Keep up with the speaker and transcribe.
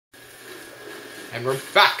And we're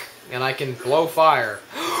back, and I can blow fire.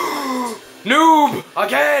 Noob!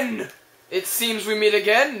 Again! It seems we meet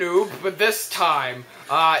again, noob, but this time,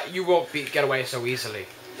 you won't get away so easily.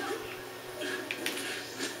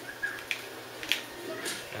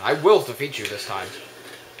 And I will defeat you this time.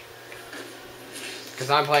 Because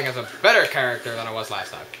I'm playing as a better character than I was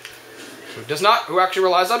last time. Who actually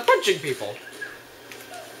relies on punching people.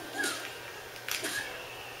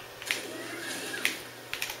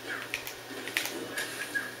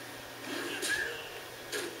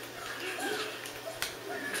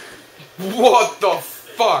 What the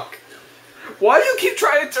fuck? Why do you keep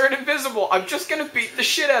trying to turn invisible? I'm just gonna beat the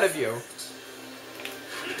shit out of you.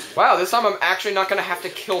 Wow, this time I'm actually not gonna have to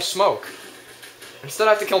kill Smoke. Instead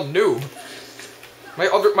I have to kill Noob.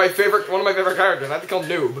 One of my favorite characters. I have to kill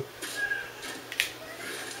Noob.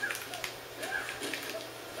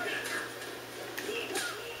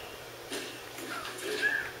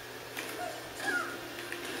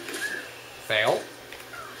 Fail.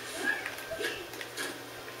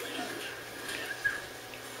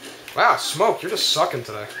 Wow, Smoke, you're just sucking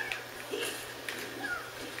today.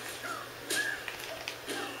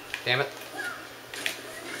 Damn it.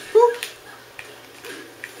 Woo.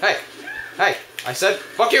 Hey. Hey. I said,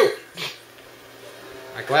 fuck you!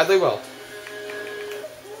 I gladly will.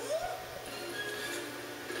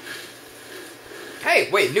 Hey,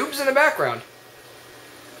 wait, Noob's in the background.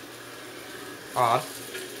 Odd.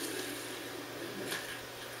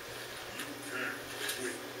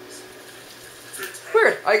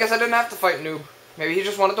 Weird. I guess I didn't have to fight Noob. Maybe he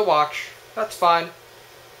just wanted to watch. That's fine.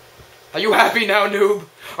 Are you happy now, Noob?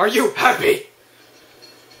 Are you happy?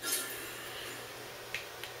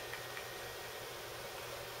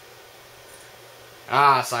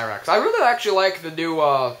 Ah, Cyrax. I really actually like the new,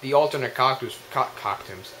 the alternate costumes.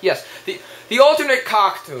 Yes, the alternate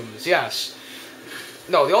costumes, yes.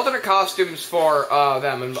 No, the alternate costumes for,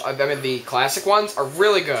 them and the classic ones are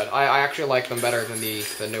really good. I actually like them better than the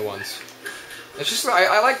new ones. It's just,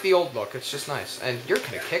 I like the old look. It's just nice. And you're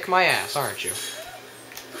gonna kick my ass, aren't you?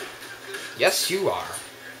 Yes, you are.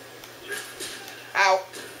 Ow.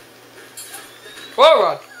 Whoa,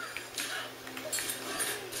 Rod.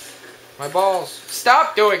 My balls.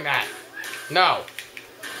 Stop doing that. No.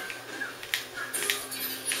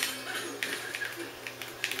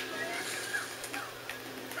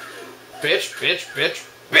 Bitch, bitch, bitch,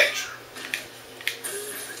 bitch.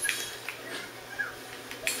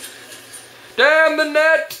 Damn the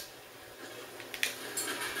net!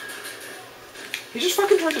 He just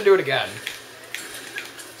fucking tried to do it again.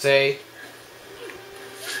 See?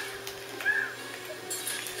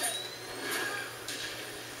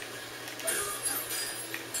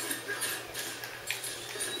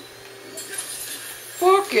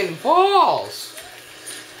 Fucking balls!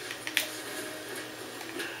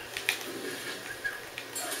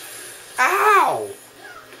 Ow!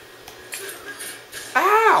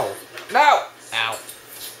 Ow! No! Ow.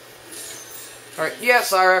 Alright,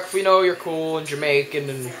 yes, Cyrax, we know you're cool and Jamaican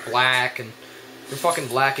and black and you're fucking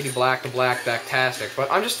blackity black to black-tastic, but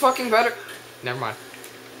I'm just fucking better. Never mind.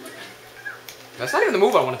 That's not even the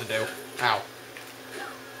move I wanted to do. Ow.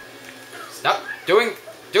 Stop doing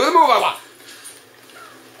the move I want!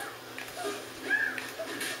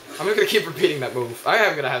 I'm just gonna keep repeating that move. I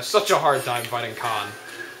am gonna have such a hard time fighting Khan.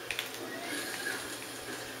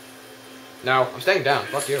 No, I'm staying down.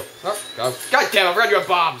 Fuck you. Oh, go. God damn, I forgot you have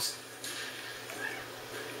bombs!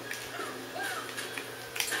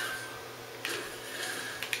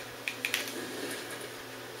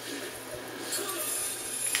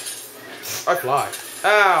 I fly.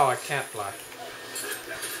 Ow, I can't fly.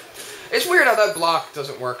 It's weird how that block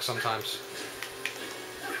doesn't work sometimes.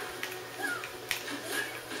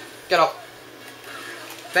 Get up.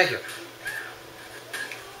 Thank you.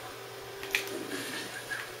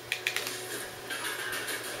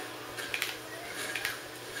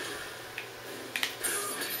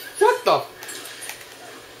 What the?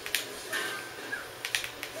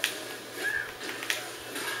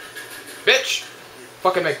 Bitch!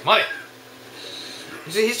 Fucking make money.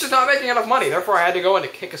 You see, he's just not making enough money, therefore I had to go in to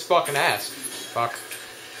kick his fucking ass. Fuck.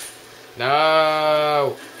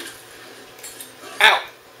 No! Ow!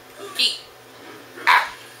 Eat! Ow!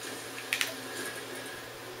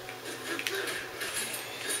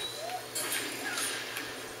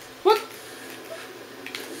 What?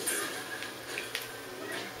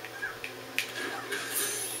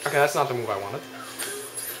 Okay, that's not the move I wanted.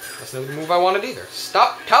 That's not the move I wanted either.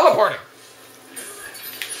 Stop teleporting!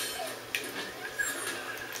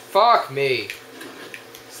 Fuck me.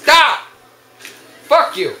 Stop!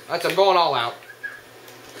 Fuck you! I'm going all out.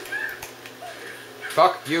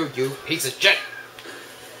 Fuck you, you piece of shit!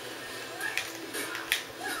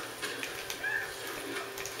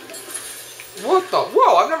 What the?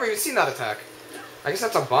 Whoa, I've never even seen that attack. I guess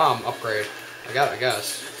that's a bomb upgrade. I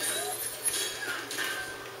guess.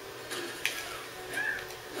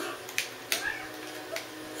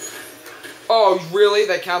 Oh, really?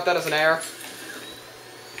 They count that as an air?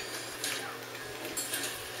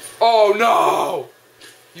 Oh, no!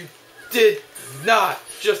 You did not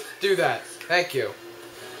just do that. Thank you.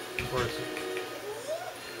 Where is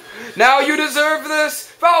it? Now you deserve this!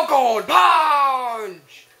 Falcon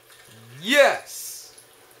Punch! Yes!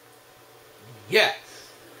 Yes!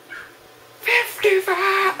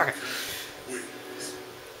 55! Okay.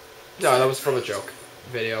 No, that was from a joke.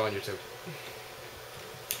 Video on YouTube.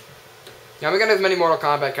 Yeah, I'm gonna get as many Mortal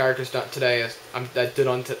Kombat characters done today as done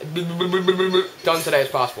today as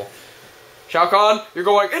possible. Shao Kahn, you're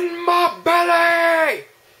going in my belly!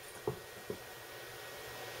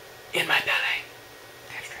 In my belly.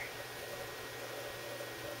 Damn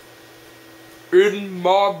straight. In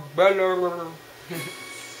my belly.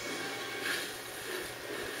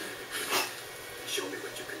 Show me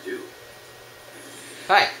what you can do.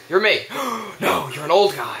 Hey, you're me. No, you're an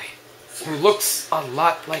old guy who looks a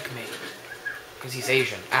lot like me. Because he's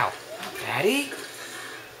Asian. Ow. Daddy?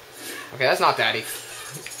 Okay, that's not Daddy.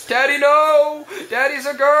 Daddy, no! Daddy's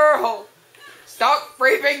a girl! Stop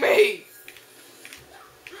raping me!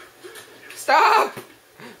 Stop!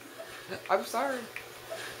 I'm sorry.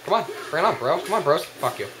 Come on, bring it on, bro. Come on, bros.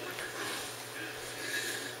 Fuck you.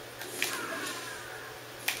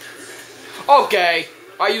 Okay,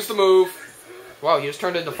 I used the move. Wow, you just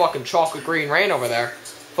turned into fucking chocolate green rain over there.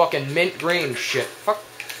 Fucking mint green shit. Fuck.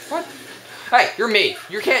 What? Hey, you're me.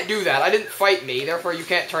 You can't do that. I didn't fight me, therefore you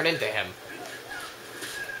can't turn into him.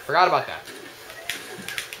 Forgot about that.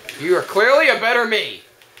 You are clearly a better me.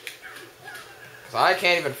 Because I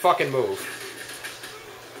can't even fucking move.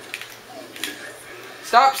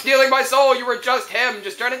 Stop stealing my soul. You were just him.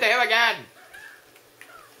 Just turn into him again.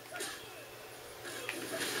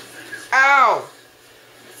 Ow.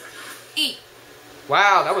 Eat.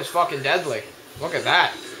 Wow, that was fucking deadly. Look at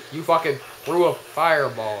that. You fucking threw a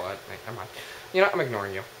fireball at me. Never mind. You know, I'm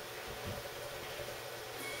ignoring you.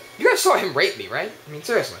 You guys saw him rape me, right? I mean,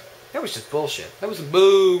 seriously. That was just bullshit. That was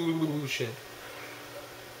bullshit.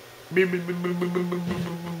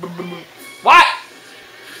 What?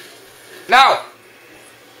 No!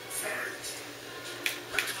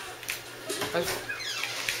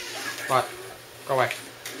 What? Go away.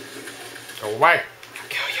 Go away. I'll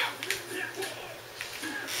kill you.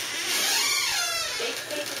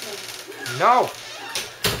 No!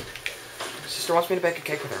 My sister wants me to bake a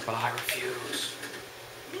cake with her, but I refuse.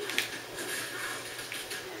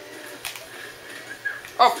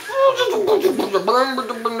 Oh!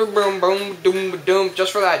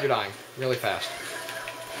 Just for that, you're dying. Really fast.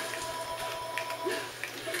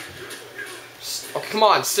 Okay, come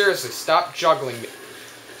on, seriously, stop juggling me.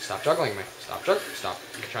 Stop juggling me. Stop.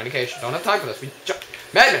 Shiny cage. Don't have time for this.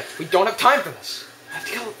 Madman, we don't have time for this.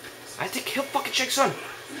 I have to kill fucking Shang Tsung.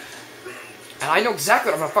 And I know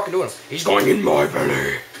exactly what I'm gonna fucking do with him. He's going in my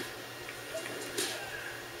belly.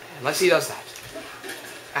 Unless he does that.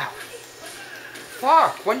 Ow.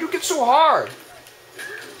 Fuck, when you get so hard?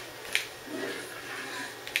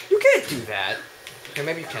 You can't do that. Okay,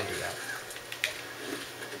 maybe you can do that.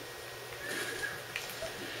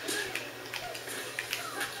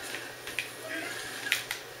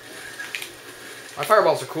 My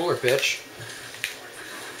fireballs are cooler, bitch.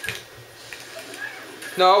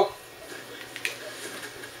 No.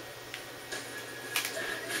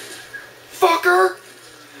 Fucker!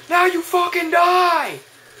 Now you fucking die!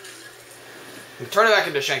 And turn it back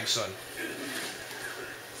into Shang Tsung.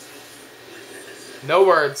 No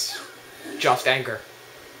words. Just anger.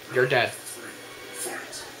 You're dead.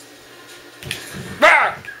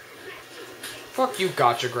 Ah! Fuck you,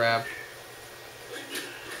 gotcha grab.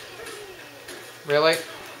 Really?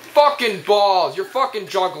 Fucking balls! You're fucking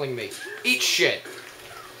juggling me. Eat shit.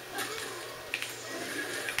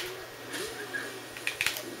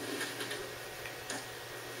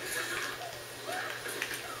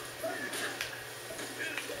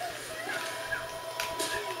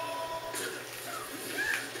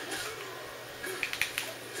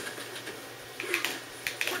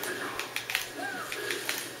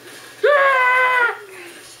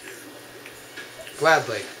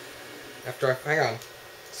 Gladly. After I... Hang on.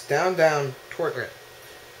 It's down, toward it.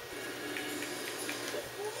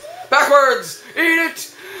 Backwards! Eat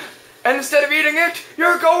it! And instead of eating it,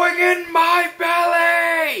 you're going in my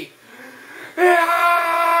belly!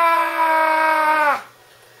 Ah!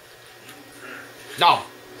 No.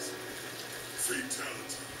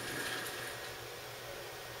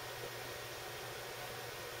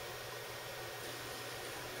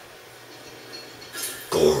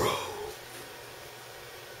 Goro.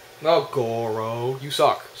 No, Goro. You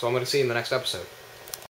suck. So I'm going to see you in the next episode.